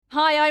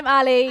Hi, I'm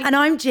Ali. And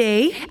I'm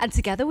G. And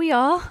together we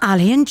are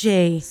Ali and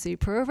G.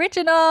 Super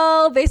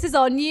Original. This is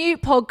our new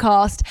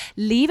podcast,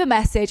 Leave a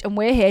Message, and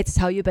we're here to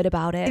tell you a bit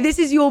about it. This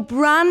is your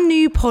brand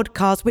new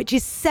podcast, which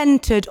is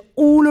centered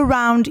all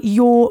around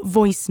your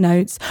voice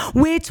notes.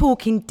 We're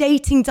talking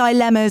dating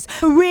dilemmas,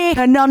 career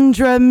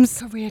conundrums.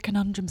 Career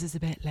conundrums is a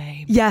bit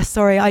lame. Yeah,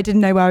 sorry, I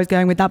didn't know where I was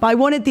going with that, but I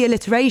wanted the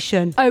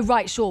alliteration. Oh,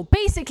 right, sure.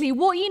 Basically,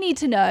 what you need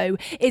to know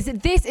is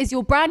that this is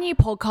your brand new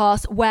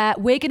podcast where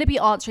we're going to be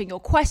answering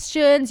your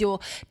questions, your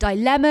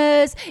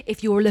dilemmas.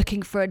 If you're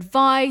looking for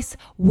advice,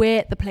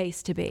 we're the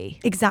place to be.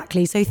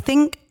 Exactly. So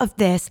think of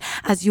this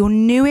as your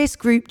newest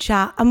group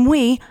chat, and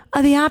we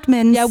are the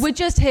admins. Yeah, we're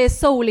just here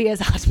solely as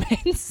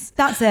admins.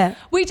 That's it.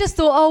 We just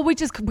thought, we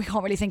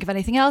can't really think of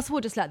anything else.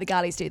 We'll just let the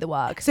galleys do the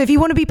work. So if you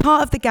want to be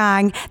part of the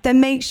gang, then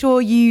make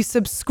sure you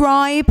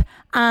subscribe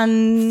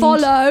and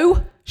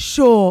follow.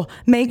 Sure.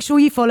 Make sure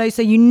you follow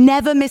so you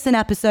never miss an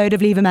episode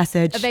of Leave a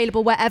Message.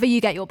 Available wherever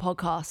you get your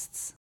podcasts.